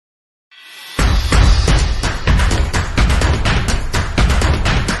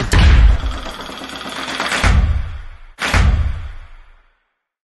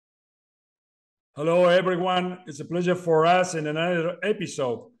Hello, everyone. It's a pleasure for us in another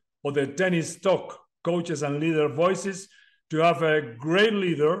episode of the Tennis Talk, Coaches and Leader Voices, to have a great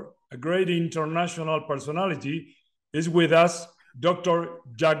leader, a great international personality, is with us, Dr.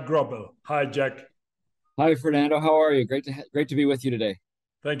 Jack Groppel. Hi, Jack. Hi, Fernando. How are you? Great to be with you today.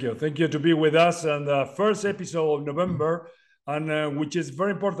 Thank you. Thank you to be with us on the first episode of November, and which is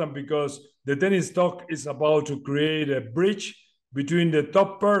very important because the Tennis Talk is about to create a bridge between the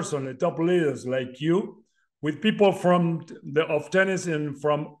top person, the top leaders like you, with people from of tennis and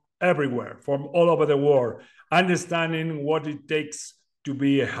from everywhere, from all over the world, understanding what it takes to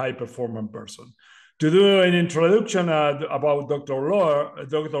be a high performing person. To do an introduction about Dr.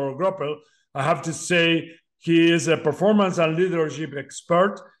 Groppel, I have to say he is a performance and leadership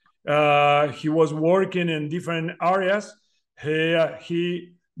expert. He was working in different areas.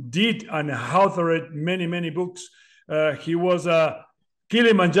 He did and authored many books. He was a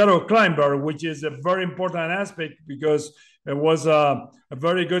Kilimanjaro climber, which is a very important aspect because it was a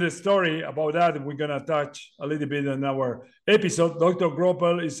very good story about that. We're going to touch a little bit in our episode. Dr.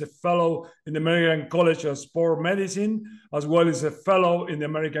 Groppel is a fellow in the American College of Sport Medicine, as well as a fellow in the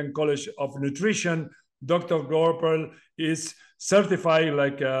American College of Nutrition. Dr. Groppel is certified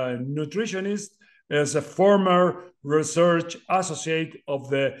like a nutritionist, as a former research associate of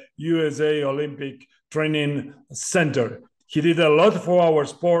the USA Olympic Training Center. He did a lot for our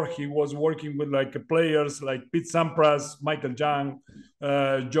sport. He was working with like players like Pete Sampras, Michael Young,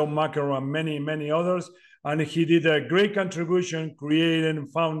 John McEnroe, and many others. And he did a great contribution creating and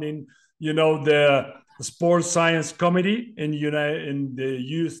founding, the Sports Science Committee in the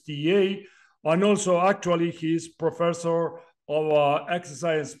USTA. And also, actually, he's professor of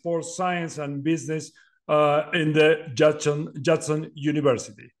exercise, sports science, and business in the Judson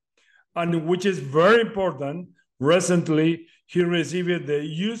University. And which is very important, recently he received the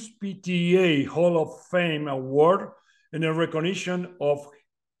USPTA Hall of Fame Award in a recognition of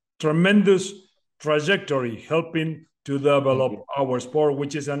tremendous trajectory helping to develop our sport,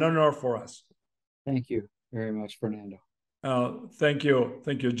 which is an honor for us. Thank you very much, Fernando. Thank you,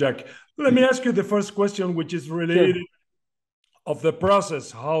 Jack. Let me ask you the first question, which is related of the process,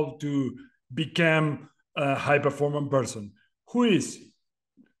 how to become a high-performing person. Who is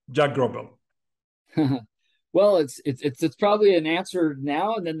Jack Groppel? Well, it's probably an answer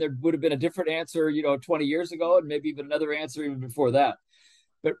now, and then there would have been a different answer, 20 years ago, and maybe even another answer even before that.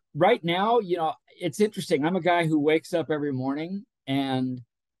 But right now, it's interesting. I'm a guy who wakes up every morning and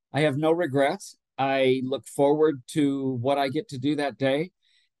I have no regrets. I look forward to what I get to do that day.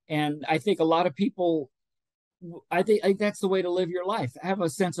 And I think a lot of people, I think that's the way to live your life. Have a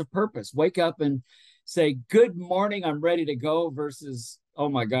sense of purpose. Wake up and say, good morning, I'm ready to go, versus, oh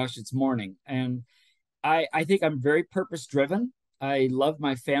my gosh, it's morning. And I think I'm very purpose driven. I love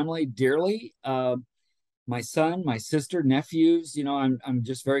my family dearly. My son, my sister, nephews, I'm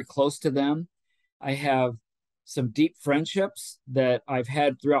just very close to them. I have some deep friendships that I've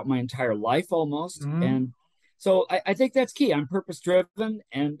had throughout my entire life almost. Mm-hmm. And so I think that's key. I'm purpose driven,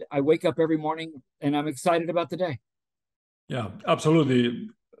 and I wake up every morning and I'm excited about the day. Yeah, absolutely.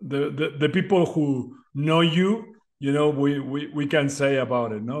 The people who know you, we can say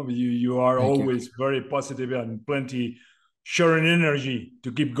about it. No, you are always very positive and plenty sharing energy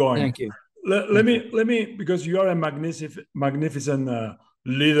to keep going. Thank you. Let me, because you are a magnificent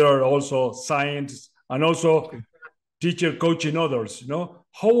leader, also science, and also teacher coaching others.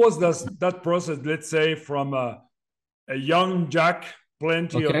 How was that process? Let's say from a young Jack,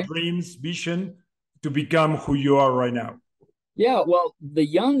 plenty of dreams, vision, to become who you are right now. Yeah, well, the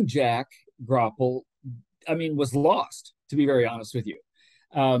young Jack Groppel, was lost, to be very honest with you.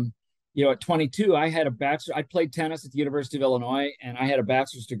 At 22, I had a bachelor. I played tennis at the University of Illinois, and I had a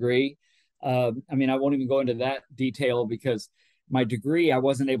bachelor's degree. I won't even go into that detail because my degree, I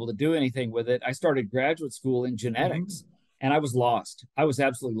wasn't able to do anything with it. I started graduate school in genetics, and I was lost. I was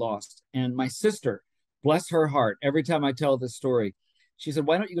absolutely lost. And my sister, bless her heart, every time I tell this story, she said,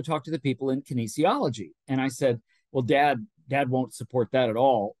 why don't you go talk to the people in kinesiology? And I said, well, Dad won't support that at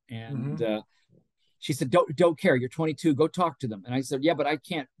all. And she said, don't care. You're 22. Go talk to them. And I said, yeah, but I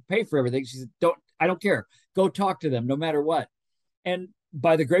can't pay for everything. She said, I don't care. Go talk to them no matter what. And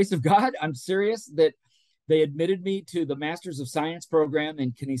by the grace of God, I'm serious that they admitted me to the Masters of Science program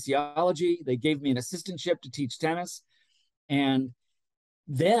in kinesiology. They gave me an assistantship to teach tennis. And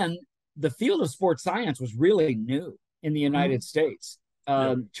then the field of sports science was really new in the United States.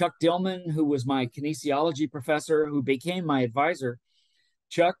 Chuck Dillman, who was my kinesiology professor, who became my advisor,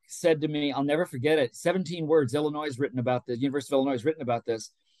 Chuck said to me, I'll never forget it, 17 words, University of Illinois has written about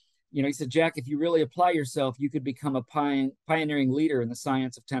this. he said, Jack, if you really apply yourself, you could become a pioneering leader in the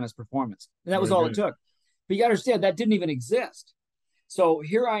science of tennis performance. And that was Very all good. it took. But you got to understand that didn't even exist. So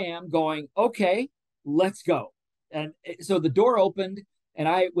here I am going, okay, let's go. And so the door opened,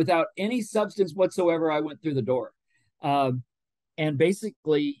 and without any substance whatsoever, I went through the door. And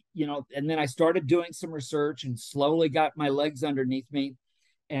basically, and then I started doing some research and slowly got my legs underneath me.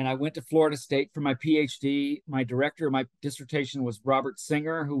 And I went to Florida State for my PhD. My director of my dissertation was Robert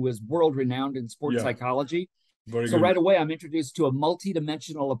Singer, who was world renowned in sports psychology. Very so good. right away, I'm introduced to a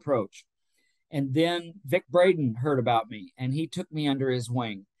multidimensional approach. And then Vic Braden heard about me, and he took me under his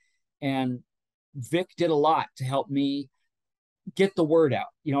wing. And Vic did a lot to help me get the word out.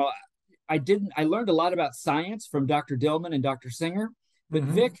 I learned a lot about science from Dr. Dillman and Dr. Singer, but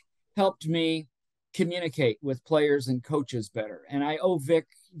Vic helped me communicate with players and coaches better. And I owe Vic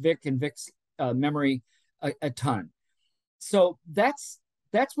and Vic's memory a ton. So that's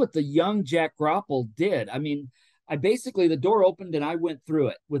what the young Jack Groppel did. I mean, the door opened and I went through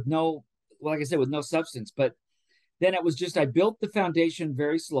it with no substance. But then it was just, I built the foundation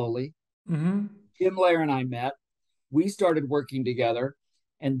very slowly. Jim Lair and I met. We started working together.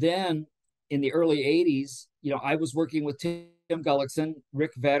 And then in the early 80s, I was working with Tim Gullickson.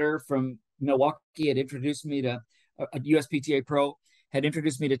 Rick Vetter from Milwaukee had introduced me to a USPTA pro, had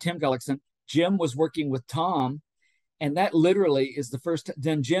introduced me to Tim Gullickson. Jim was working with Tom. And that literally is the first.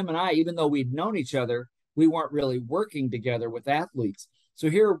 Then Jim and I, even though we'd known each other, we weren't really working together with athletes. So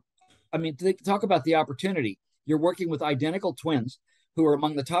here, talk about the opportunity. You're working with identical twins who are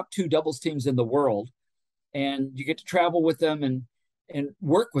among the top 2 doubles teams in the world. And you get to travel with them and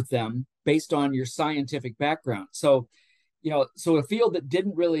work with them based on your scientific background. So, so a field that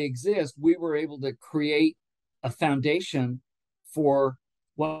didn't really exist, we were able to create a foundation for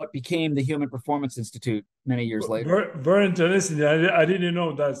what became the Human Performance Institute many years later. Very, very interesting. I didn't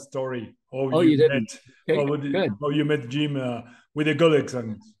know that story. You didn't? Good. How you met Jim with the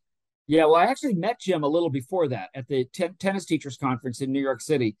Gullicksons. Yeah, well, I actually met Jim a little before that at the tennis teachers conference in New York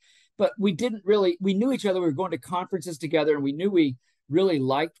City. But we knew each other. We were going to conferences together, and we knew we really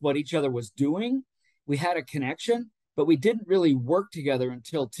liked what each other was doing. We had a connection, but we didn't really work together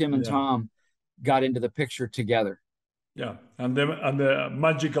until Tim and Tom got into the picture together. Yeah, and the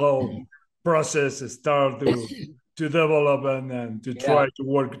magical process started to develop and to try to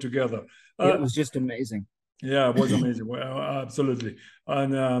work together. It was just amazing. Yeah, it was amazing. Well, absolutely.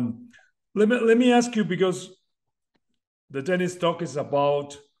 And let me ask you, because the tennis talk is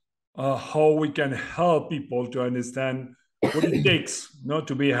about how we can help people to understand what it takes not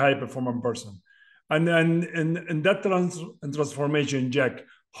to be a high performing person. And that transformation, Jack,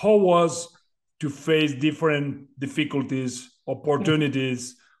 how was to face different difficulties,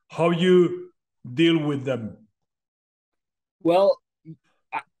 opportunities, how you deal with them? Well,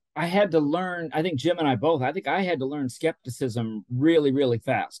 I had to learn, I think Jim and I both, I think I had to learn skepticism really, really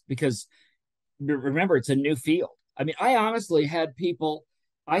fast, because remember, it's a new field. I mean, I honestly had people,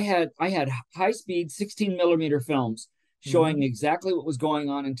 I had high speed 16 millimeter films showing exactly what was going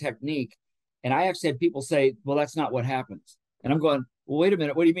on in technique. And I actually had people say, well, that's not what happens. And I'm going, well, wait a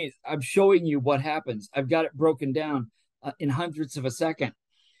minute. What do you mean? I'm showing you what happens. I've got it broken down in hundredths of a second.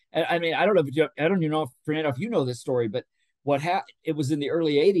 And I mean, I don't even know if Fernando, if you know this story, but it was in the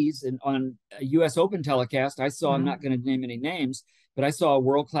early 80s, and on a US Open telecast, I saw, I'm not going to name any names, but I saw a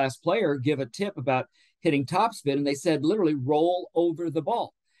world-class player give a tip about hitting topspin, and they said literally roll over the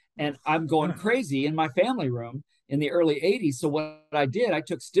ball. And I'm going crazy in my family room in the early 80s. So what I did, I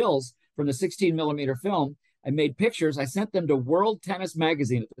took stills from the 16 millimeter film. I made pictures. I sent them to World Tennis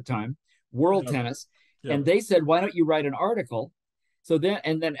Magazine at the time, World Tennis. And they said, why don't you write an article? So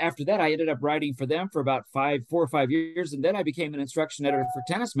then after that, I ended up writing for them for about 4 or 5 years. And then I became an instruction editor for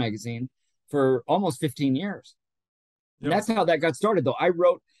Tennis Magazine for almost 15 years. And that's how that got started, though. I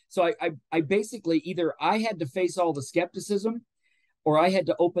wrote, so I basically either I had to face all the skepticism, or I had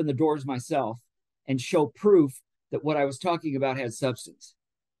to open the doors myself and show proof that what I was talking about had substance.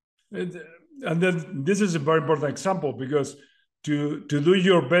 And then this is a very important example, because to do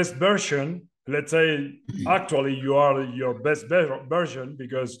your best version, let's say actually you are your best version,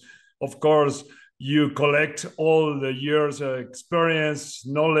 because of course you collect all the years of experience,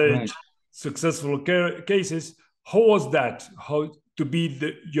 knowledge, successful cases. How was that? How to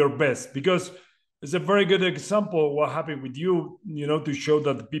be your best? Because it's a very good example of what happened with you, to show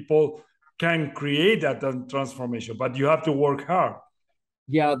that people can create that transformation, but you have to work hard.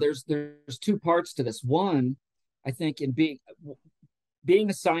 Yeah, there's 2 parts to this. One, I think in being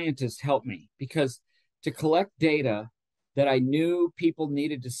a scientist helped me, because to collect data that I knew people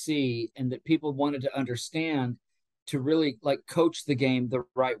needed to see and that people wanted to understand, to really like coach the game the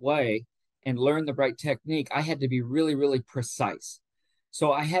right way and learn the right technique, I had to be really, really precise.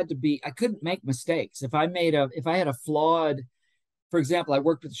 So I couldn't make mistakes. If I had a flawed, for example, I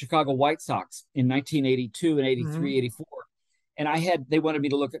worked with the Chicago White Sox in 1982 and 83, 84, and they wanted me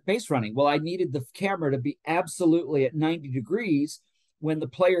to look at base running. Well, I needed the camera to be absolutely at 90 degrees when the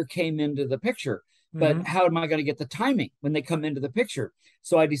player came into the picture. But how am I going to get the timing when they come into the picture?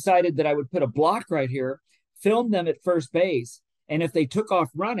 So I decided that I would put a block right here, film them at first base, and if they took off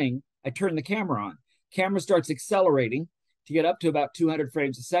running, I turn the camera on. Camera starts accelerating to get up to about 200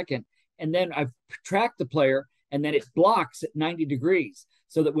 frames a second, and then I track the player, and then it blocks at 90 degrees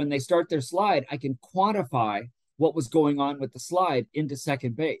so that when they start their slide, I can quantify what was going on with the slide into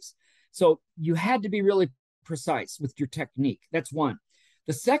second base. So you had to be really precise with your technique. That's one.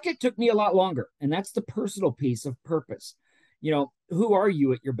 The second took me a lot longer, and that's the personal piece of purpose. You know, who are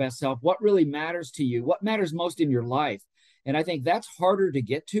you at your best self? What really matters to you? What matters most in your life? And I think that's harder to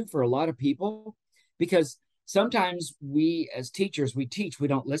get to for a lot of people, because sometimes we as teachers, we teach, we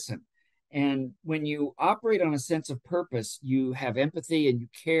don't listen. And when you operate on a sense of purpose, you have empathy and you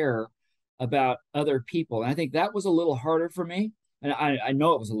care about other people. And I think that was a little harder for me. And I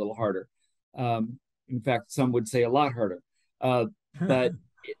know it was a little harder. In fact, some would say a lot harder. But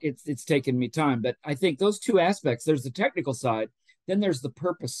it's taken me time. But I think those two aspects, there's the technical side, then there's the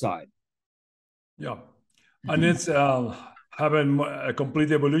purpose side. Yeah. And it's having a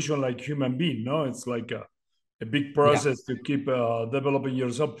complete evolution like human being, no? It's like a big process to keep developing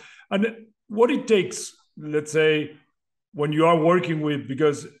yourself. And what it takes, let's say, when you are working with,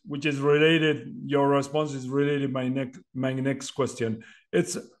 because which is related, your response is related to my next question.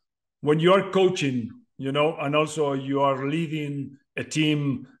 It's when you are coaching, you know, and also you are leading a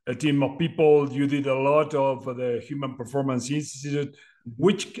team of people. You did a lot of the Human Performance Institute.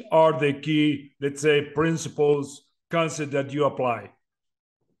 Which are the key, let's say, principles, concepts that you apply?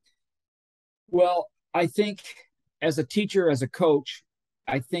 Well, I think as a teacher, as a coach,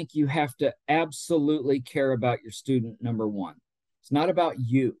 I think you have to absolutely care about your student, number one. It's not about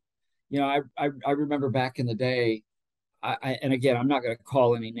you. You know, I remember back in the day, and again, I'm not going to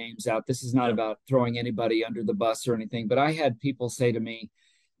call any names out. This is not about throwing anybody under the bus or anything, but I had people say to me,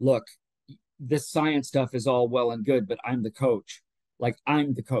 look, this science stuff is all well and good, but I'm the coach. Like,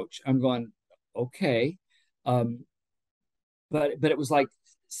 I'm the coach. I'm going, okay. But it was like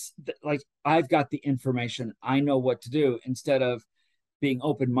I've got the information. I know what to do, instead of being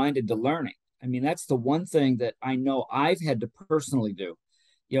open-minded to learning. I mean, that's the one thing that I know I've had to personally do.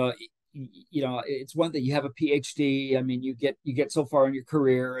 You know, it's one that you have a PhD. I mean, you get so far in your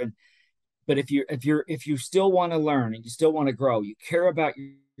career, but if you still want to learn and you still want to grow, you care about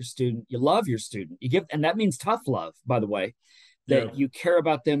your student, you love your student, and that means tough love, by the way, that you care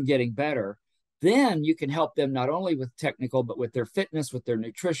about them getting better, then you can help them not only with technical, but with their fitness, with their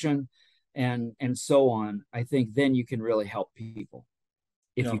nutrition, and so on. I think then you can really help people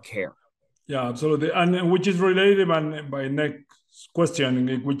if you care. Yeah, absolutely. And which is related to my next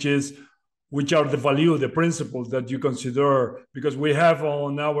question, which are the value, the principles that you consider, because we have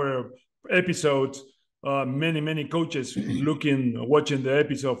on our episodes many coaches watching the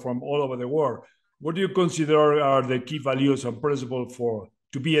episode from all over the world. What do you consider are the key values and principles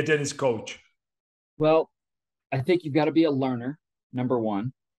to be a tennis coach? Well, I think you've got to be a learner, number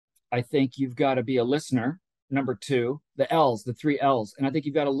one. I think you've got to be a listener, number two. The 3 L's. And I think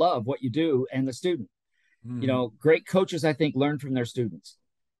you've got to love what you do and the student. You know, great coaches, I think, learn from their students.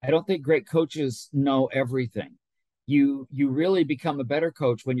 I don't think great coaches know everything. You really become a better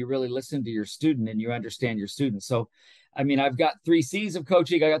coach when you really listen to your student and you understand your student. So, I mean, I've got 3 C's of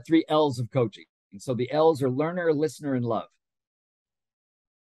coaching. I got 3 L's of coaching. And so the L's are learner, listener, and love.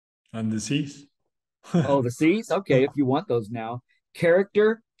 And the C's? Oh, the C's? Okay, if you want those now.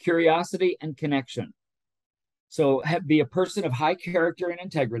 Character, curiosity, and connection. So be a person of high character and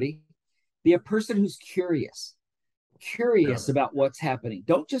integrity. Be a person who's curious about what's happening.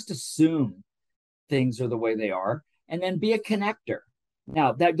 Don't just assume things are the way they are. And then be a connector.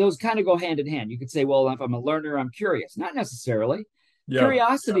 Now, those kind of go hand in hand. You could say, well, if I'm a learner, I'm curious. Not necessarily.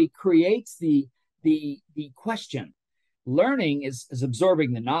 Curiosity creates the question. Learning is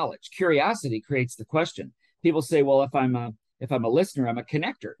absorbing the knowledge. Curiosity creates the question. People say, well, if I'm a listener, I'm a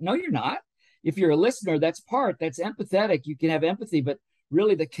connector. No, you're not. If you're a listener, that's empathetic. You can have empathy, but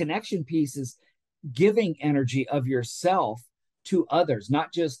really the connection piece is giving energy of yourself to others,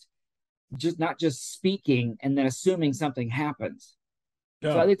 not just speaking and then assuming something happens.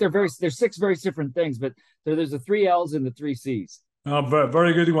 So I think they're 6 very different things, but there's the 3 L's and the 3 C's.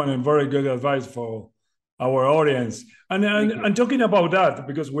 Very good one, and very good advice for our audience. And, Thank and, you. and talking about that,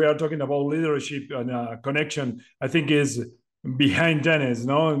 because we are talking about leadership and connection, I think is behind tennis,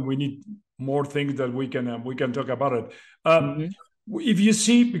 no? And we need more things that we can talk about it. Mhm. If you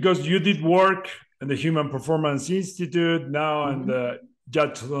see, because you did work in the Human Performance Institute now and Mhm. the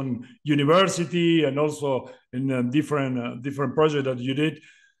Jackson University, and also in different projects that you did,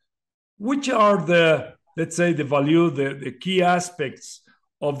 which are the, let's say, the value, the key aspects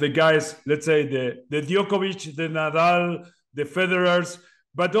of the guys, let's say the Djokovic, the Nadal, the Federers,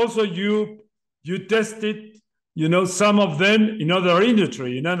 but also you tested, some of them in other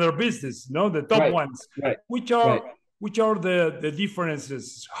industry, in other business, the top Right, ones, right, which right. are which are the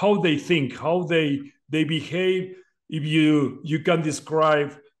differences, how they think, how they behave, if you can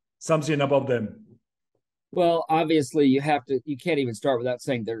describe something about them. Well, obviously, you can't even start without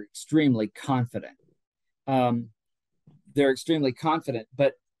saying they're extremely confident. Um, they're extremely confident,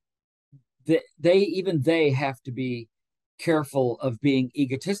 but they have to be careful of being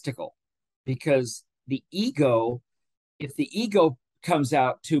egotistical, because if the ego comes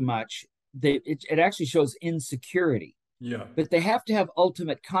out too much, it actually shows insecurity. Yeah. But they have to have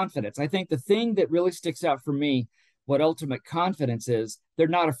ultimate confidence. I think the thing that really sticks out for me, what ultimate confidence is, they're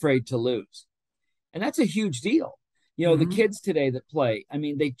not afraid to lose. And that's a huge deal. The Mm-hmm. kids today that play, I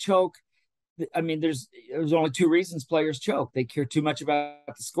mean, they choke. I mean, there's only two reasons players choke. They care too much about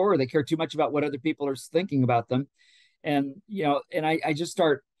the score. They care too much about what other people are thinking about them. And, I just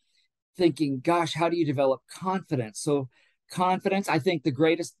start thinking, gosh, how do you develop confidence? So confidence, I think the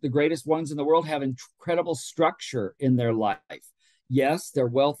greatest ones in the world have incredible structure in their life. Yes, they're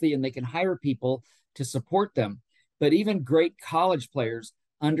wealthy and they can hire people to support them. But even great college players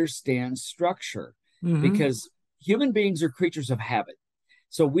understand structure, Mm-hmm. because human beings are creatures of habit.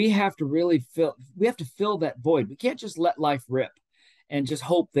 So we have to fill that void. We can't just let life rip and just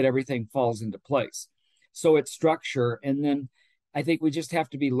hope that everything falls into place. So it's structure. And then I think we just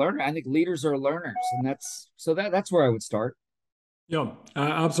have to be learners. I think leaders are learners. And that's where I would start. Yeah,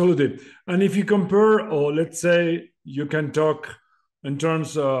 absolutely. And if you compare, or let's say you can talk in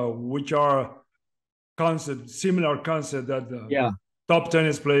terms which are similar concept that Yeah. top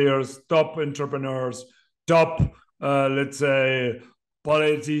tennis players, top entrepreneurs, top, let's say,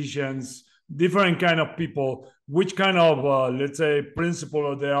 politicians, different kind of people, which kind of, let's say,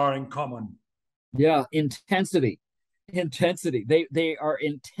 principle they are in common? Yeah. Intensity. They are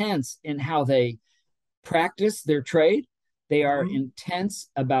intense in how they practice their trade. They are Mm-hmm. intense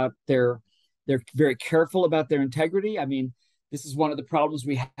about they're very careful about their integrity. I mean, this is one of the problems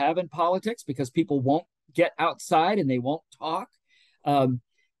we have in politics, because people won't get outside and they won't talk. Um,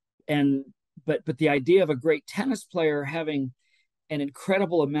 and but the idea of a great tennis player having an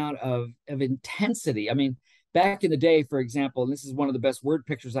incredible amount of intensity. I mean, back in the day, for example, and this is one of the best word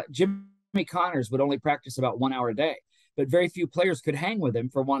pictures, Jimmy Connors would only practice about 1 hour a day, but very few players could hang with him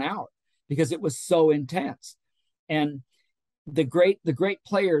for 1 hour because it was so intense. And the great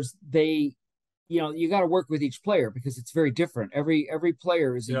players, you got to work with each player because it's very different. Every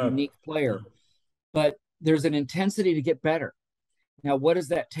player is a Yeah. unique player, but there's an intensity to get better. Now, what does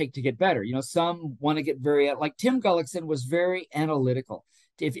that take to get better? Some want to get like Tim Gullickson was very analytical.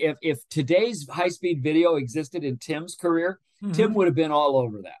 If today's high speed video existed in Tim's career, Tim Mm-hmm. would have been all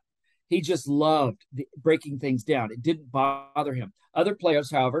over that. He just loved breaking things down. It didn't bother him. Other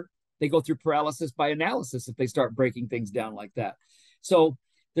players, however, they go through paralysis by analysis if they start breaking things down like that. So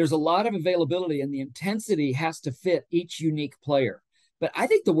there's a lot of availability, and the intensity has to fit each unique player. But I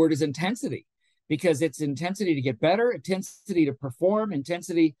think the word is intensity, because it's intensity to get better, intensity to perform,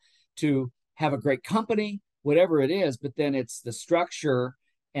 intensity to have a great company, whatever it is. But then it's the structure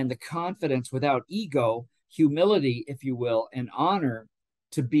and the confidence without ego, humility, if you will, and honor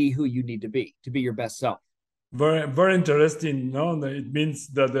to be who you need to be your best self. Very, very interesting. No, it means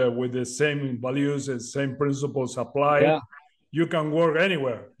that with the same values and same principles apply, Yeah. you can work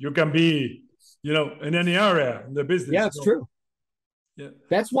anywhere. You can be, in any area in the Yeah, business. it's true. Yeah.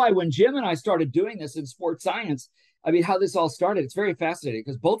 That's why when Jim and I started doing this in sports science, I mean, how this all started, it's very fascinating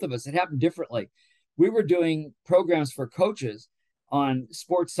because both of us, it happened differently. We were doing programs for coaches on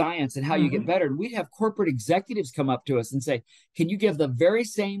sports science and how you get Mm-hmm. better. And we'd have corporate executives come up to us and say, can you give the very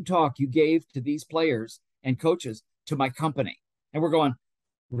same talk you gave to these players and coaches to my company? And we're going,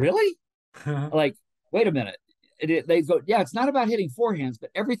 really? Like, wait a minute. They go, yeah, it's not about hitting forehands, but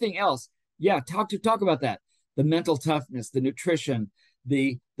everything else. Yeah, talk about that. The mental toughness, the nutrition,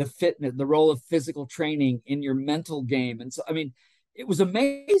 the fitness, the role of physical training in your mental game. And so, I mean, it was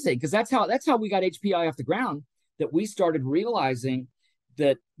amazing because that's how we got HPI off the ground. That we started realizing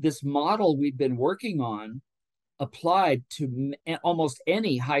that this model we'd been working on applied to almost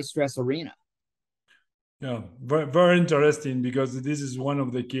any high stress arena. Yeah, very, very interesting because this is one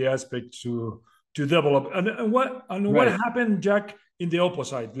of the key aspects to develop. And what Right. happened, Jack, in the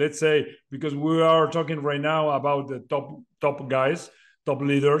opposite? Let's say because we are talking right now about the top guys, top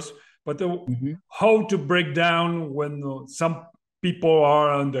leaders, but Mm-hmm. how to break down when some people are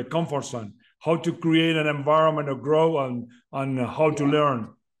on the comfort zone, how to create an environment of growth and how to Yeah.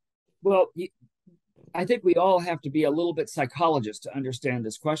 learn. Well, I think we all have to be a little bit psychologist to understand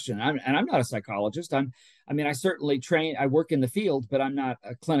this question. I'm not a psychologist. I mean, I certainly train, I work in the field, but I'm not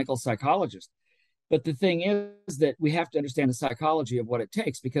a clinical psychologist. But the thing is that we have to understand the psychology of what it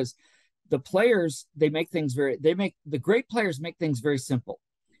takes because the players, the great players make things very simple.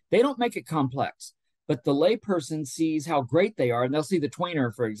 They don't make it complex, but the layperson sees how great they are and they'll see the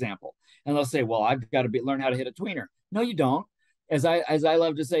tweener, for example, and they'll say, well, I've got to learn how to hit a tweener. No, you don't. As I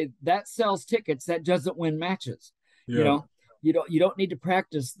love to say, that sells tickets, that doesn't win matches. You Yeah, know, you don't need to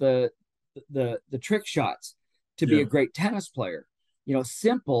practice the trick shots to be yeah, a great tennis player.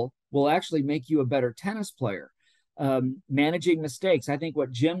 Simple will actually make you a better tennis player. Managing mistakes. I think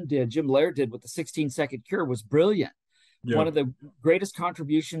what Jim Laird did with the 16-second cure was brilliant. yeah. One of the greatest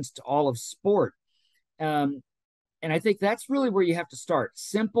contributions to all of sport. Um, and I think that's really where you have to start.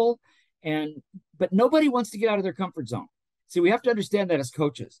 Simple, but nobody wants to get out of their comfort zone. See, we have to understand that as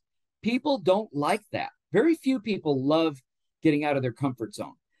coaches. People don't like that. Very few people love getting out of their comfort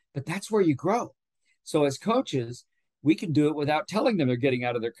zone, but that's where you grow. So as coaches, we can do it without telling them they're getting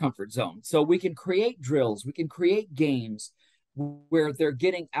out of their comfort zone. So we can create drills, we can create games where they're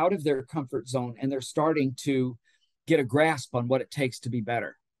getting out of their comfort zone and they're starting to get a grasp on what it takes to be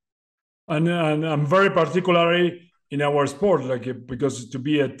better. And I'm very particularly in our sport, like because to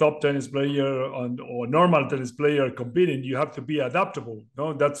be a top tennis player or normal tennis player competing, you have to be adaptable.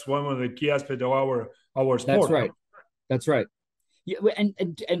 No, that's one of the key aspects of our That's sport. right. No? That's right. Yeah,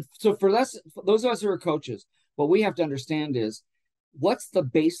 and so for those of us who are coaches, what we have to understand is what's the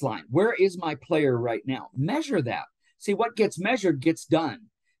baseline? Where is my player right now? Measure that. See, what gets measured gets done.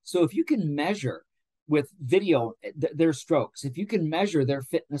 So if you can measure with video their strokes, if you can measure their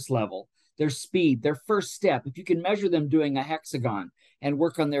fitness level, their speed, their first step, if you can measure them doing a hexagon and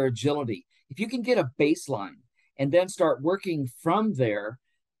work on their agility, if you can get a baseline and then start working from there,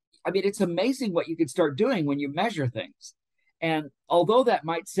 I mean, it's amazing what you can start doing when you measure things. And although that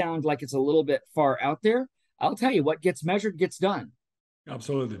might sound like it's a little bit far out there, I'll tell you what gets measured gets done.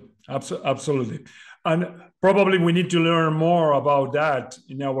 Absolutely, absolutely. And probably we need to learn more about that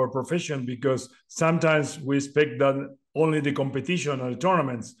in our profession because sometimes we expect that only the competition or the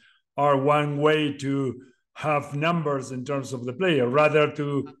tournaments are one way to have numbers in terms of the player, rather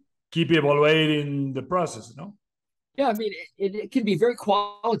to keep evaluating the process. No. Yeah, I mean, it can be very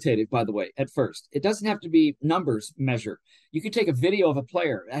qualitative, by the way, at first. It doesn't have to be numbers measure. You can take a video of a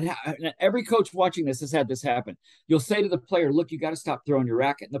player, and every coach watching this has had this happen. You'll say to the player, look, you got to stop throwing your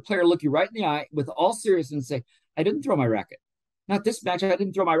racket. And the player look you right in the eye with all seriousness and say, I didn't throw my racket. Not this match, I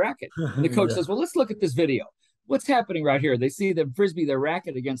didn't throw my racket. And the coach Yeah. says, well, let's look at this video. What's happening right here? They see them frisbee their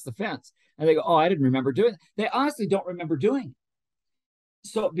racket against the fence. And they go, oh, I didn't remember doing it. They honestly don't remember doing it.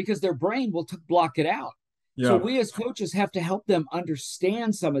 So because their brain will block it out. So Yeah. we as coaches have to help them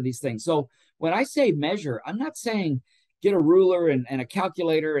understand some of these things. So when I say measure, I'm not saying get a ruler and a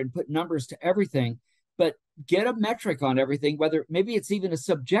calculator and put numbers to everything, but get a metric on everything, whether maybe it's even a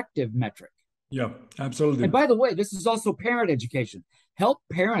subjective metric. Yeah. And Absolutely. by the way, this is also parent education. Help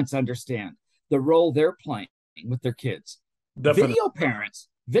parents understand the role they're playing with their kids. Definitely. Video parents,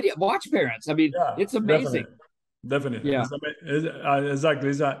 video watch parents. I mean, Yeah. it's amazing. Definitely. Definitely. Yeah. Exactly.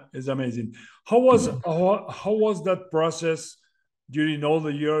 It's amazing. How was that process during all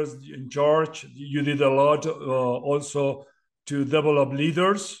the years in charge? You did a lot also to develop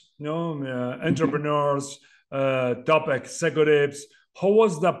leaders, Mhm. entrepreneurs, top executives. How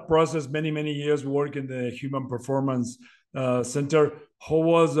was that process? Many years working the Human Performance Center. How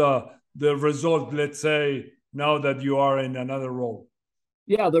was the result? Let's say now that you are in another role.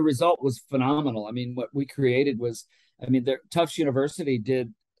 Yeah, the result was phenomenal. I mean, what we created was, I mean, Tufts University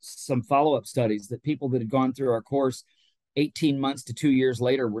did some follow-up studies that people that had gone through our course 18 months to 2 years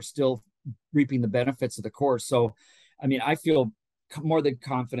later were still reaping the benefits of the course. So, I mean, I feel more than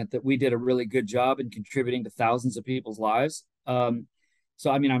confident that we did a really good job in contributing to thousands of people's lives.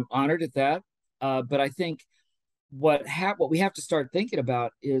 So, I mean, I'm honored at that. But I think what we have to start thinking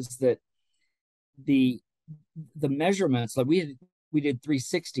about is that the the measurements, like we did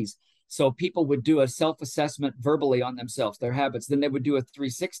 360s, so people would do a self-assessment verbally on themselves, their habits, then they would do a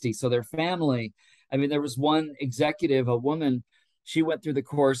 360 so their family. I mean, there was one executive, a woman, she went through the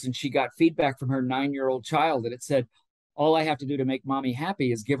course and she got feedback from her 9-year-old child, and it said, all I have to do to make mommy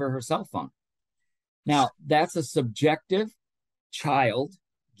happy is give her her cell phone. Now, that's a subjective child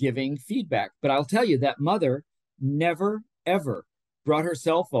giving feedback. But I'll tell you, that mother never, ever brought her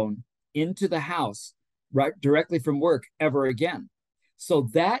cell phone into the house right directly from work ever again. So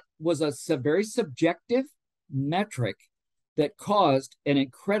that was a very subjective metric that caused an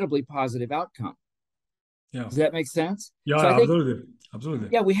incredibly positive outcome. Yeah. Does that make sense? Yeah, so I think, absolutely.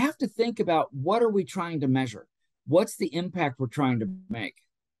 Yeah, we have to think about, what are we trying to measure? What's the impact we're trying to make?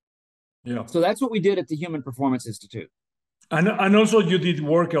 Yeah. So that's what we did at the Human Performance Institute. And also you did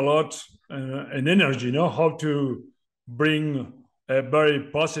work a lot in energy, you know, how to bring a very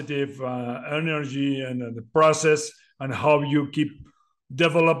positive energy and the process, and how you keep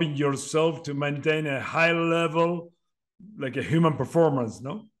developing yourself to maintain a high level, like a human performance,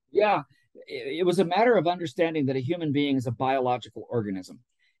 no? Yeah, it was a matter of understanding that a human being is a biological organism.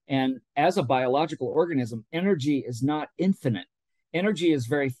 And as a biological organism, energy is not infinite. Energy is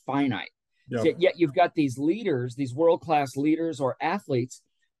very finite. Yeah. So yet you've got these leaders, these world-class leaders or athletes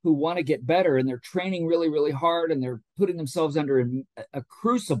who want to get better, and they're training really, really hard, and they're putting themselves under a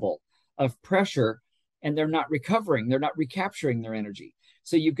crucible of pressure, and they're not recovering. They're not recapturing their energy.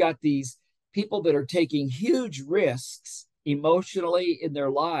 So you've got these people that are taking huge risks emotionally in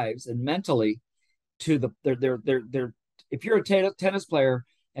their lives and mentally to their if you're a tennis player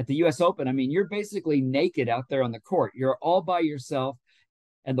at the US Open, I mean, you're basically naked out there on the court. You're all by yourself,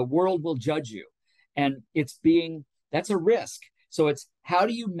 and the world will judge you. And that's a risk. So it's, how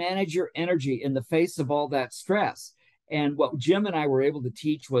do you manage your energy in the face of all that stress? And what Jim and I were able to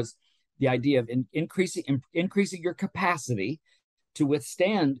teach was the idea of increasing your capacity to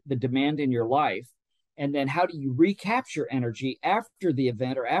withstand the demand in your life. And then how do you recapture energy after the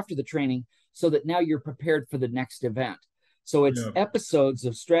event or after the training, so that now you're prepared for the next event? So it's episodes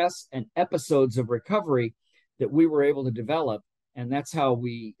of stress and episodes of recovery that we were able to develop. And that's how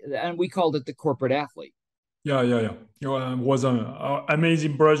we called it the corporate athlete. Yeah. You know, it was an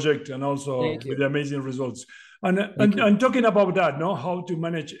amazing project, and also with amazing results. And talking about that, no, how to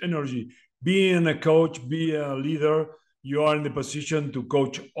manage energy, being a coach, be a leader, you are in the position to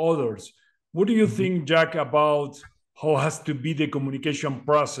coach others. What do you think, Jack, about how has to be the communication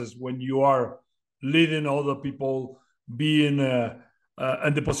process when you are leading other people, being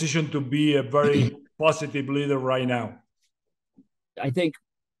in the position to be a very positive leader right now? I think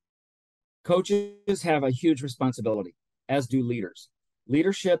coaches have a huge responsibility, as do leaders.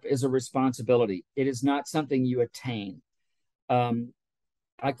 Leadership is a responsibility. It is not something you attain.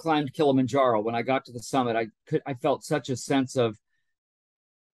 I climbed Kilimanjaro. When I got to the summit, I felt such a sense of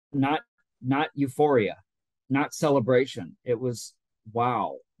not euphoria, not celebration. It was,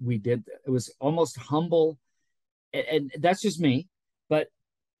 wow, we did that. It was almost humble. And that's just me. But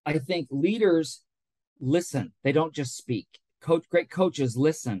I think leaders listen. They don't just speak. Great coaches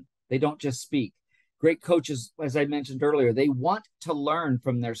listen. They don't just speak. Great coaches, as I mentioned earlier, they want to learn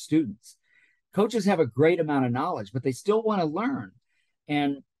from their students. Coaches have a great amount of knowledge, but they still want to learn.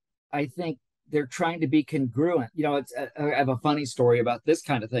 And I think they're trying to be congruent. You know, I have a funny story about this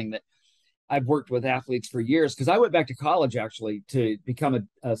kind of thing, that I've worked with athletes for years, because I went back to college actually to become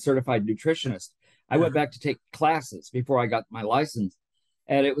a certified nutritionist. I went back to take classes before I got my license.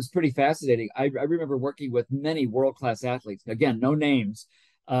 And it was pretty fascinating. I remember working with many world-class athletes. Again, no names,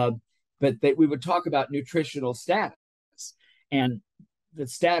 but we would talk about nutritional status, and the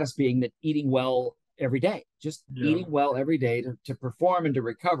status being that eating well every day, just eating well every day to perform and to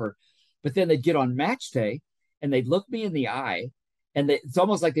recover. But then they'd get on match day, and they'd look me in the eye, and it's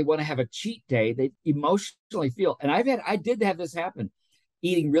almost like they want to have a cheat day. They emotionally feel, and I did have this happen,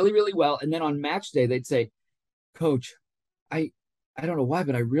 eating really, really well, and then on match day they'd say, "Coach, I don't know why,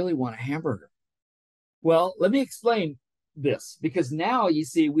 but I really want a hamburger." Well, let me explain this, because now you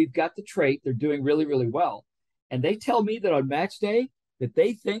see we've got the trait, they're doing really, really well. And they tell me that on match day that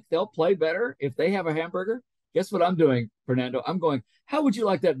they think they'll play better if they have a hamburger. Guess what I'm doing, Fernando? I'm going, how would you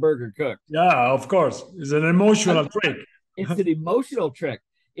like that burger cooked? Yeah, of course. It's an emotional trick. It's an emotional trick.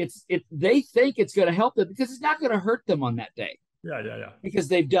 They think it's going to help them because it's not going to hurt them on that day. Yeah. Because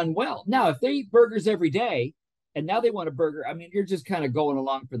they've done well. Now, if they eat burgers every day, and now they want a burger, I mean, you're just kind of going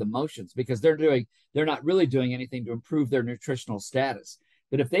along for the motions, because they're not really doing anything to improve their nutritional status.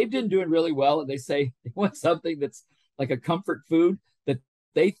 But if they've been doing really well and they say they want something that's like a comfort food that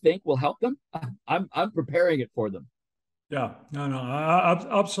they think will help them, I'm preparing it for them. Yeah, no,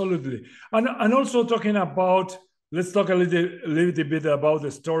 absolutely. And also talking let's talk a little bit about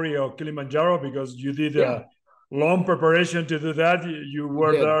the story of Kilimanjaro, because you did long preparation to do that. You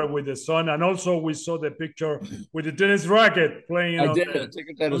were there with the son, and also we saw the picture with the tennis racket playing I did. I took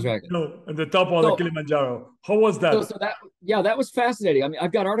a tennis racket. On the top of the Kilimanjaro. How was that? So that, yeah, that was fascinating. I mean,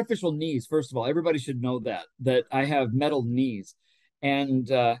 I've got artificial knees. First of all, everybody should know that I have metal knees,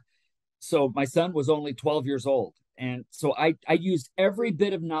 and so my son was only 12 years old, and so I used every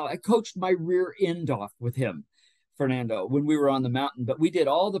bit of knowledge. I coached my rear end off with him, Fernando, when we were on the mountain. But we did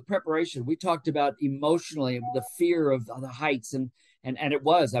all the preparation. We talked about emotionally the fear of the heights, and it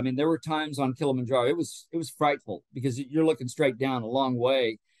was. I mean, there were times on Kilimanjaro it was frightful because you're looking straight down a long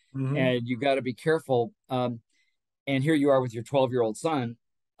way, and you got to be careful. And here you are with your 12-year-old son.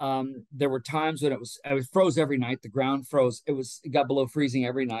 There were times when it froze every night. The ground froze. It got below freezing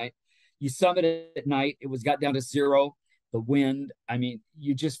every night. You summit at night. It got down to zero. The wind. I mean,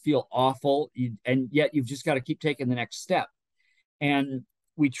 you just feel awful. And yet you've just got to keep taking the next step. And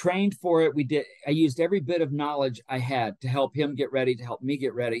we trained for it. I used every bit of knowledge I had to help him get ready, to help me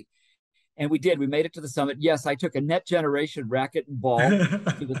get ready. And we did. We made it to the summit. Yes, I took a Net Generation racket and ball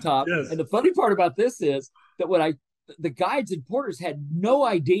to the top. Yes. And the funny part about this is that the guides and porters had no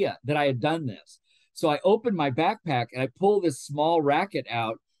idea that I had done this. So I opened my backpack and I pulled this small racket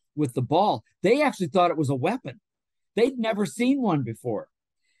out with the ball. They actually thought it was a weapon. They'd never seen one before.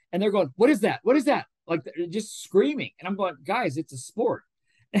 And they're going, "What is that? What is that?" Like, they're just screaming. And I'm going, "Guys, it's a sport."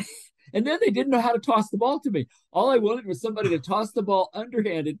 And then they didn't know how to toss the ball to me. All I wanted was somebody to toss the ball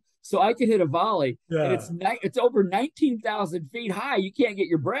underhanded so I could hit a volley. Yeah. And it's over 19,000 feet high. You can't get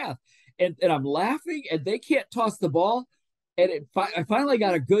your breath. And I'm laughing, and they can't toss the ball. And I finally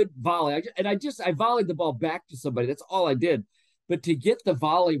got a good volley. I volleyed the ball back to somebody. That's all I did. But to get the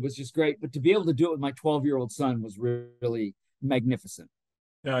volley was just great. But to be able to do it with my 12-year-old son was really magnificent.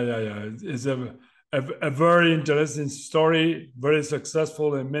 Yeah. It's a very interesting story, very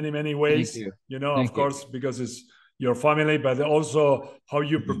successful in many, many ways. Thank you. You know, of course, because it's your family, but also how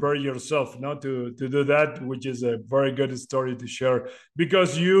you prepare yourself to do that, which is a very good story to share,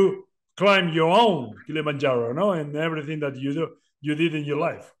 because you climb your own Kilimanjaro, no, and everything that you did in your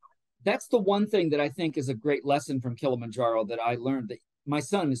life. That's the one thing that I think is a great lesson from Kilimanjaro that I learned. That my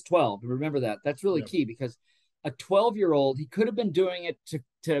son is 12. Remember that. That's really key, because a 12-year-old, he could have been doing it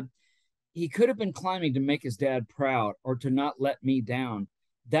he could have been climbing to make his dad proud or to not let me down.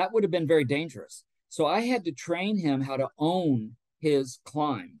 That would have been very dangerous. So I had to train him how to own his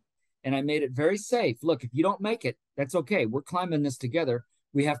climb. And I made it very safe. Look, if you don't make it, that's okay. We're climbing this together.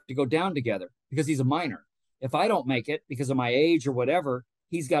 We have to go down together, because he's a minor. If I don't make it because of my age or whatever,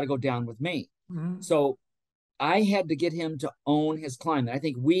 he's got to go down with me. So I had to get him to own his climb. And I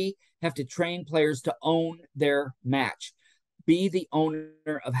think we have to train players to own their match. Be the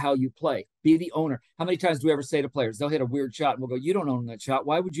owner of how you play. Be the owner. How many times do we ever say to players, they'll hit a weird shot and we'll go, "You don't own that shot.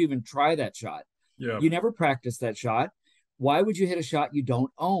 Why would you even try that shot? Yeah. You never practice that shot. Why would you hit a shot you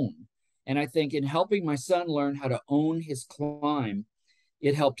don't own?" And I think in helping my son learn how to own his climb,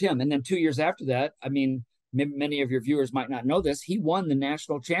 it helped him. And then 2 years after that, I mean, many of your viewers might not know this, he won the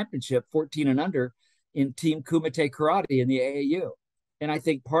national championship 14 and under in Team Kumite Karate in the AAU. And I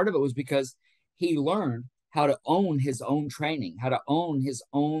think part of it was because he learned how to own his own training, how to own his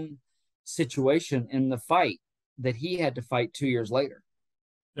own situation in the fight that he had to fight 2 years later.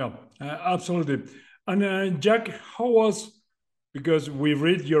 Yeah, absolutely. And Jack, how was, because we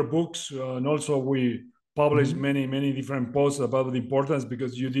read your books and also we publish many different posts about the importance,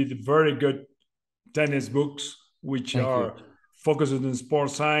 because you did very good tennis books, which are focused on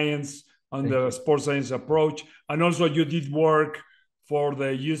sports science, on the sports science approach. And also you did work for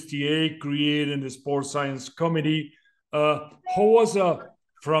the USTA, creating the sports science committee. How was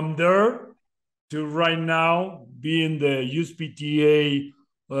from there to right now being the USPTA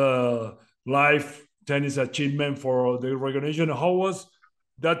life tennis achievement for the recognition? How was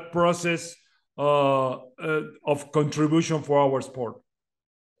that process of contribution for our sport?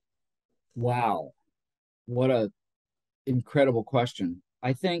 Wow, what a incredible question.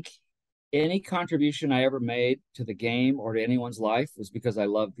 I think any contribution I ever made to the game or to anyone's life was because I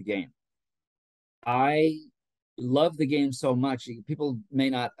loved the game. I love the game so much. People may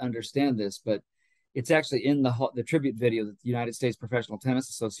not understand this, but it's actually in the tribute video that the United States Professional Tennis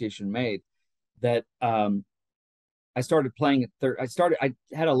Association made, that I started playing I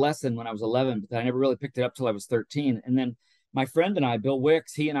had a lesson when I was 11, but I never really picked it up till I was 13. And then my friend and I, Bill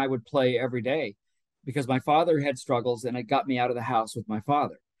Wicks, he and I would play every day because my father had struggles, and it got me out of the house with my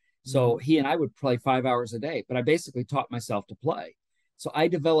father. So he and I would play 5 hours a day, but I basically taught myself to play. So I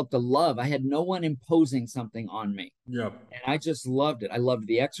developed a love. I had no one imposing something on me. Yeah. And I just loved it. I loved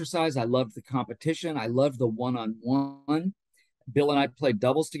the exercise. I loved the competition. I loved the one-on-one. Bill and I played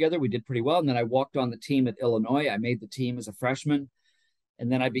doubles together. We did pretty well. And then I walked on the team at Illinois. I made the team as a freshman.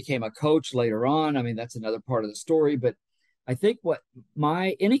 And then I became a coach later on. I mean, that's another part of the story. But I think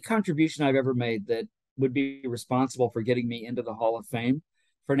any contribution I've ever made that would be responsible for getting me into the Hall of Fame,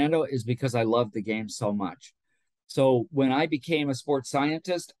 Fernando, is because I loved the game so much. So when I became a sports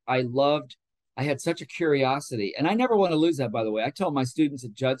scientist, I had such a curiosity. And I never want to lose that, by the way. I tell my students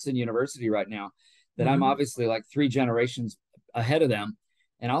at Judson University right now that I'm obviously like 3 generations ahead of them.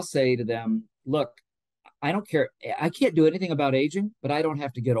 And I'll say to them, look, I don't care. I can't do anything about aging, but I don't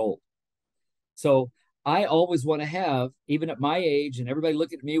have to get old. So I always want to have, even at my age, and everybody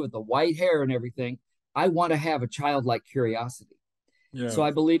looking at me with the white hair and everything, I want to have a childlike curiosity. Yeah. So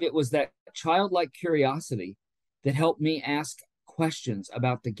I believe it was that childlike curiosity that helped me ask questions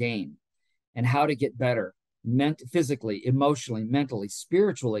about the game and how to get better, physically, emotionally, mentally,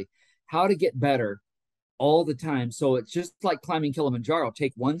 spiritually, how to get better all the time. So it's just like climbing Kilimanjaro,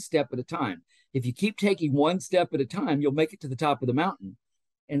 take one step at a time. If you keep taking one step at a time, you'll make it to the top of the mountain.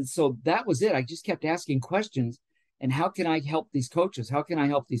 And so that was it. I just kept asking questions. And how can I help these coaches? How can I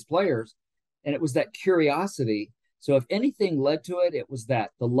help these players? And it was that curiosity. So if anything led to it, it was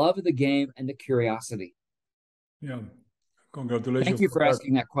that, the love of the game and the curiosity. Yeah. Congratulations. Thank you for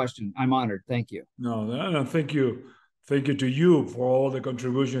asking that question. I'm honored. Thank you. No, thank you. Thank you to you for all the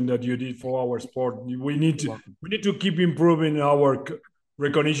contribution that you did for our sport. We need to keep improving our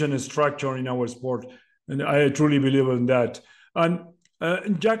recognition and structure in our sport. And I truly believe in that. And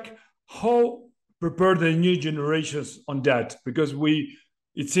Jack, how prepare the new generations on that? Because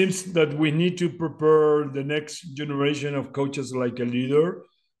it seems that we need to prepare the next generation of coaches like a leader,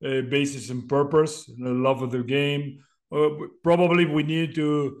 basis and purpose, and the love of the game. Probably we need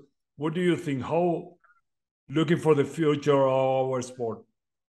to, what do you think? How looking for the future of our sport?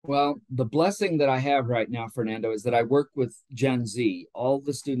 Well, the blessing that I have right now, Fernando, is that I work with Gen Z. All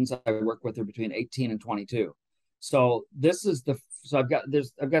the students I work with are between 18 and 22. So I've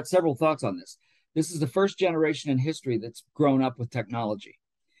got several thoughts on this. This is the first generation in history that's grown up with technology.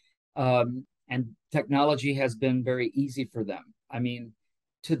 And technology has been very easy for them. I mean,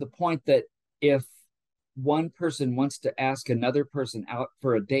 to the point that if one person wants to ask another person out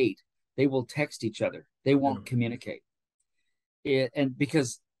for a date, they will text each other. They won't communicate. And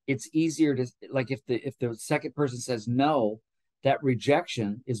because it's easier to, like, if the second person says no, that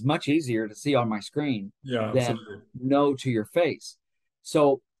rejection is much easier to see on my screen than no to your face.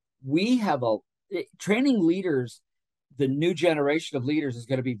 So we have training leaders. The new generation of leaders is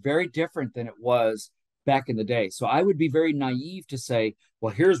going to be very different than it was back in the day. So I would be very naive to say,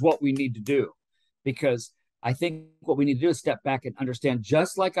 well, here's what we need to do, because I think what we need to do is step back and understand,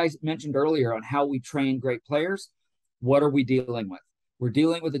 just like I mentioned earlier on how we train great players, what are we dealing with? We're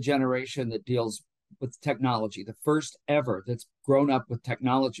dealing with a generation that deals with technology, the first ever that's grown up with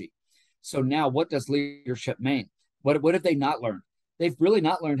technology. So now what does leadership mean? What have they not learned? They've really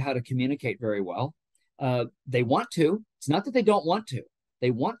not learned how to communicate very well. They want to. It's not that they don't want to.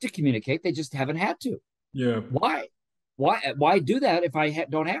 They want to communicate. They just haven't had to. Yeah. Why do that if I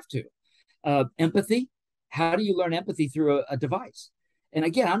don't have to? Empathy. How do you learn empathy through a device? And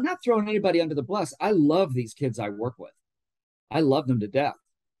again, I'm not throwing anybody under the bus. I love these kids I work with. I love them to death.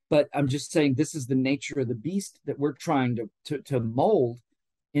 But I'm just saying this is the nature of the beast that we're trying to mold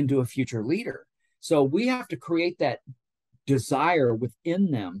into a future leader. So we have to create that desire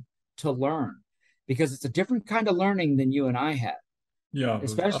within them to learn, because it's a different kind of learning than you and I had. Yeah.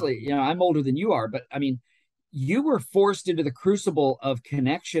 Especially, I'm older than you are, but I mean, you were forced into the crucible of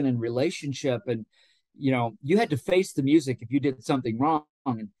connection and relationship, and you had to face the music if you did something wrong.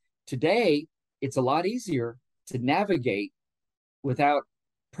 And today, it's a lot easier to navigate without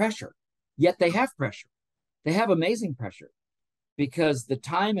pressure. Yet they have pressure. They have amazing pressure because the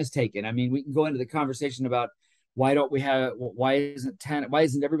time is taken. I mean, we can go into the conversation about why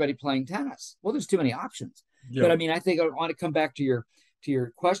isn't everybody playing tennis? Well, there's too many options. Yeah. But I mean, I think I want to come back to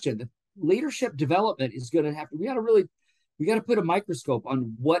your question. The leadership development is going to have to, we got to put a microscope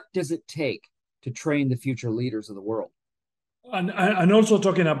on what does it take to train the future leaders of the world. And also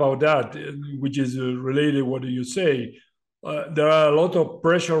talking about that, which is related, what do you say? There are a lot of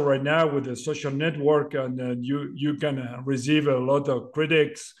pressure right now with the social network, and you can receive a lot of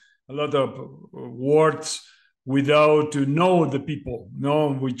critics, a lot of words without to know the people,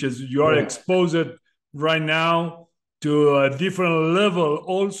 which is you are exposed right now to a different level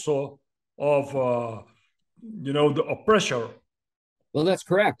also of of pressure. Well, that's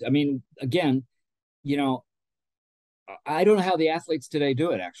correct. I mean, again, I don't know how the athletes today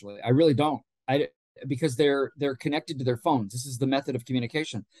do it. Actually, I really don't. because they're connected to their phones. This is the method of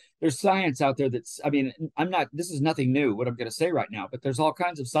communication. There's science out there that's, I mean, this is nothing new what I'm going to say right now, but there's all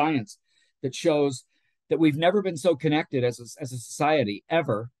kinds of science that shows that we've never been so connected as a society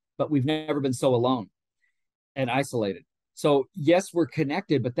ever, but we've never been so alone and isolated. So yes, we're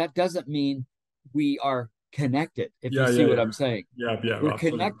connected, but that doesn't mean we are connected, if you see what I'm saying. Yeah, We're absolutely.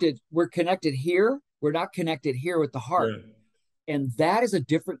 connected. We're connected here. We're not connected here with the heart. And that is a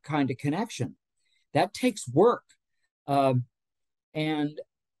different kind of connection. That takes work. And,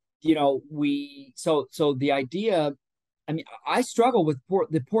 you know, so the idea, I mean, I struggle with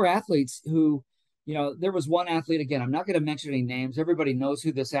the poor athletes who, you know, there was one athlete, again, I'm not going to mention any names. Everybody knows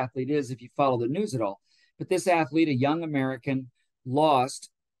who this athlete is if you follow the news at all. But this athlete, a young American, lost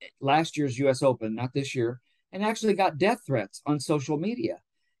last year's US Open, not this year, and actually got death threats on social media.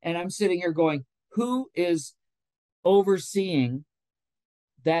 And I'm sitting here going, who is overseeing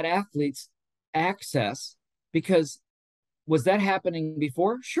that athlete's access? Because was that happening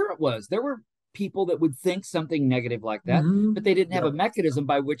before? Sure, it was. There were people that would think something negative like that, but they didn't have a mechanism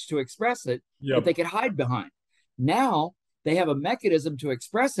by which to express it that they could hide behind. Now they have a mechanism to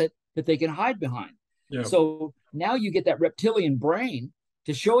express it that they can hide behind. So now you get that reptilian brain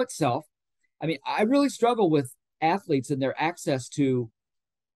to show itself. I mean, I really struggle with athletes and their access to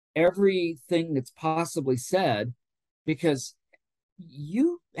everything that's possibly said, because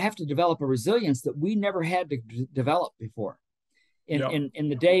you have to develop a resilience that we never had to develop before. In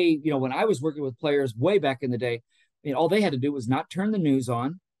the day, you know, when I was working with players way back in the day, I mean, all they had to do was not turn the news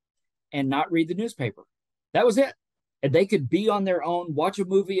on and not read the newspaper. That was it. And they could be on their own, watch a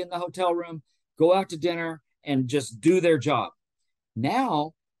movie in the hotel room, go out to dinner, and just do their job.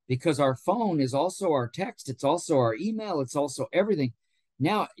 Now, because our phone is also our text, it's also our email, it's also everything.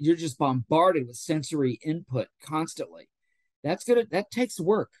 Now you're just bombarded with sensory input constantly. That takes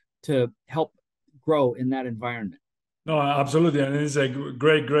work to help grow in that environment. No, absolutely. And it's a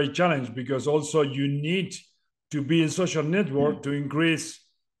great challenge, because also you need to be in social network to increase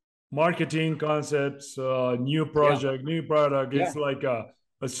marketing concepts, new project, new product. It's like a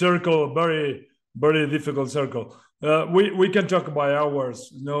circle, a very difficult circle. We can talk by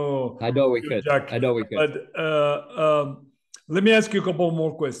hours. No, I know we could. Jack. I know we could. But let me ask you a couple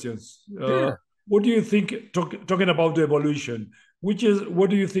more questions. Sure. What do you think, talking about the evolution, what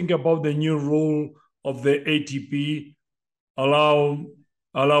do you think about the new rule of the ATP allowing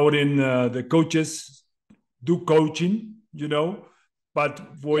the coaches do coaching, you know, but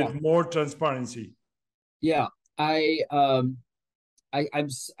with more transparency? Yeah, I'm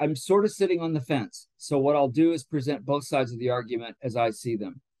sort of sitting on the fence. So what I'll do is present both sides of the argument as I see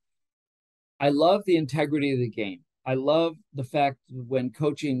them. I love the integrity of the game. I love the fact when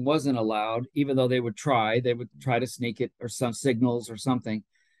coaching wasn't allowed, even though they would try to sneak it or some signals or something.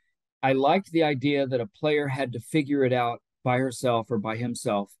 I liked the idea that a player had to figure it out by herself or by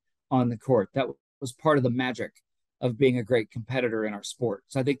himself on the court. That was part of the magic of being a great competitor in our sport.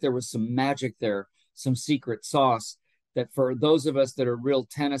 So I think there was some magic there, some secret sauce that for those of us that are real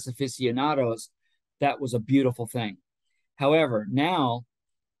tennis aficionados, that was a beautiful thing. However, now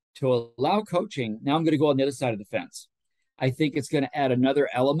to allow coaching, now I'm going to go on the other side of the fence. I think it's going to add another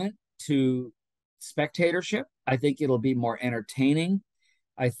element to spectatorship. I think it'll be more entertaining.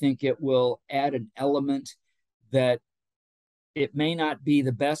 I think it will add an element that it may not be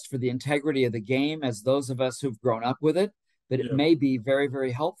the best for the integrity of the game as those of us who've grown up with it, but it may be very,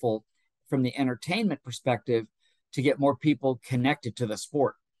 very helpful from the entertainment perspective to get more people connected to the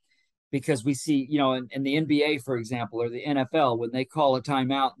sport. Because we see, you know, in the NBA, for example, or the NFL, when they call a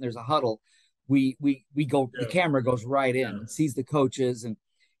timeout and there's a huddle, we go, the camera goes right in and sees the coaches,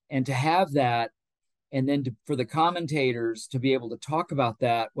 and to have that, and then for the commentators to be able to talk about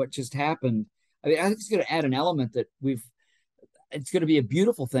that, what just happened. I mean, I think it's going to add an element that it's going to be a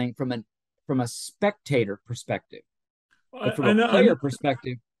beautiful thing from a spectator perspective. But from a player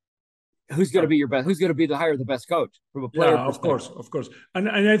perspective, who's going to be your best? Who's going to be the higher the best coach from a player perspective? Of course. And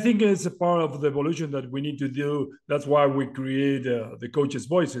I think it's a part of the evolution that we need to do. That's why we create the coaches'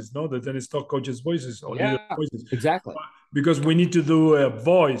 voices, no, the tennis talk coaches' voices or leader voices. Exactly. Because we need to do a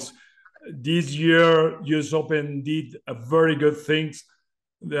voice. This year, US Open did a very good things,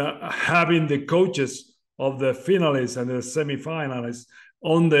 having the coaches of the finalists and the semifinalists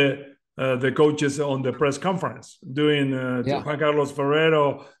on the coaches on the press conference, doing Juan Carlos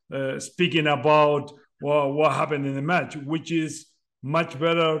Ferrero speaking about what happened in the match, which is much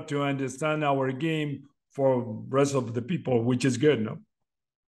better to understand our game for rest of the people, which is good, no?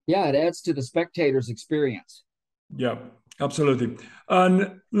 Yeah, it adds to the spectator's experience. Yeah, absolutely.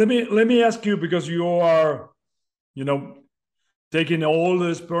 And let me ask you, because you are, you know, taking all the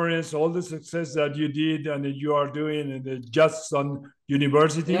experience, all the success that you did and that you are doing in the Judson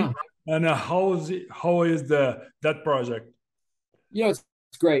University. Yeah. And how is that project? You know, it's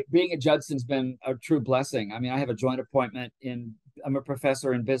great. Being at Judson's been a true blessing. I mean, I have a joint appointment I'm a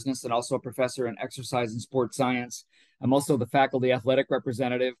professor in business and also a professor in exercise and sports science. I'm also the faculty athletic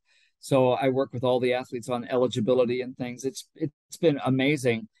representative. So I work with all the athletes on eligibility and things. It's been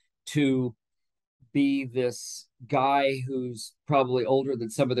amazing to be this guy who's probably older than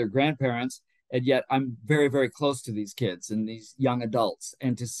some of their grandparents, and yet I'm very, very close to these kids and these young adults,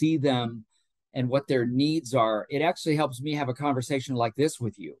 and to see them and what their needs are. It actually helps me have a conversation like this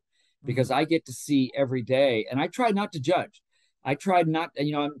with you, because I get to see every day, and I try not to judge. I try not,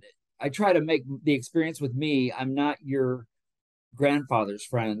 I try to make the experience with me. I'm not your grandfather's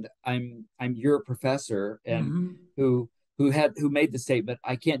friend. I'm your professor, and who made the statement,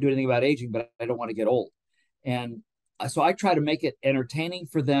 I can't do anything about aging, but I don't want to get old. And so I try to make it entertaining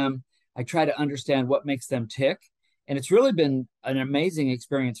for them. I try to understand what makes them tick. And it's really been an amazing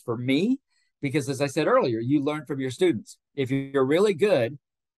experience for me, because as I said earlier, you learn from your students. If you're a really good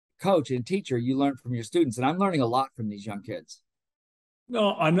coach and teacher, you learn from your students. And I'm learning a lot from these young kids.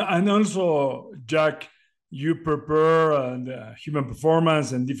 No, and also, Jack, you prepare human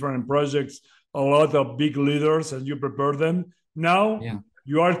performance and different projects, a lot of big leaders, and you prepare them. Now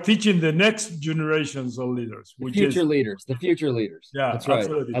you are teaching the next generations of leaders. The future leaders. Yeah, that's right.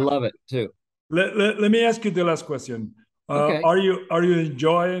 Absolutely. I love it too. Let me ask you the last question. Okay. Are you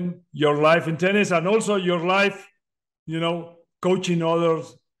enjoying your life in tennis and also your life, coaching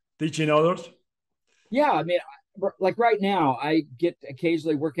others, teaching others? Yeah, I mean, like right now, I get to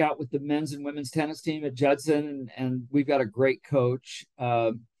occasionally work out with the men's and women's tennis team at Judson, and we've got a great coach,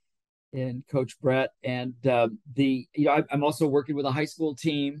 and Coach Brett. And I'm also working with a high school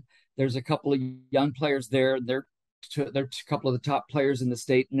team. There's a couple of young players there. They're a couple of the top players in the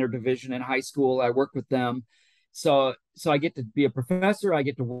state in their division in high school. I work with them. So I get to be a professor. I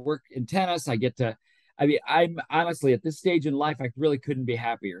get to work in tennis. I'm honestly at this stage in life, I really couldn't be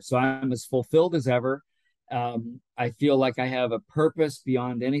happier. So I'm as fulfilled as ever. I feel like I have a purpose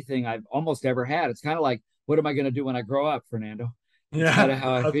beyond anything I've almost ever had. It's kind of like, what am I going to do when I grow up, Fernando? That's kind of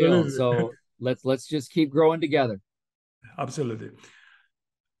how I feel. So let's just keep growing together. Absolutely.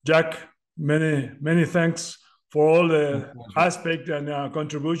 Jack, many thanks for all the aspect and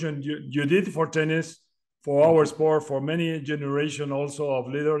contribution you did for tennis, for our sport, for many generation also of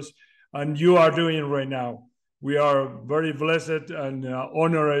leaders, and you are doing right now. We are very blessed and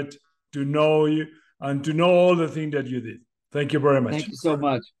honored to know you and to know all the things that you did. Thank you very much. Thank you so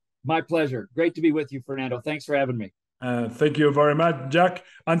much. My pleasure. Great to be with you, Fernando. Thanks for having me. Thank you very much, Jack.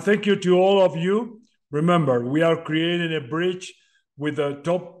 And thank you to all of you. Remember, we are creating a bridge with the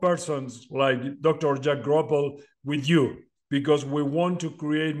top persons like Dr. Jack Groppel with you, because we want to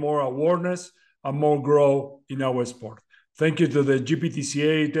create more awareness and more growth in our sport. Thank you to the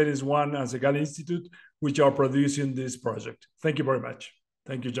GPTCA, Tennis One, and Segal Intitute, which are producing this project. Thank you very much.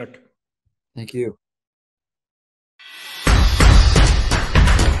 Thank you, Jack. Thank you.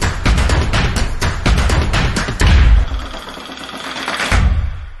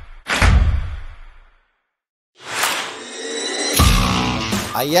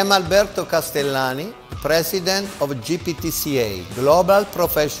 I am Alberto Castellani, President of GPTCA, Global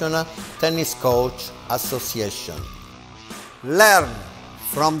Professional Tennis Coach Association. Learn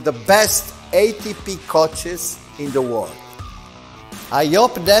from the best ATP coaches in the world. I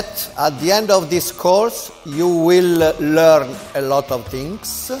hope that at the end of this course you will learn a lot of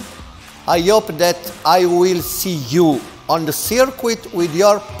things. I hope that I will see you on the circuit with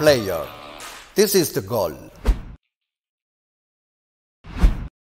your player. This is the goal.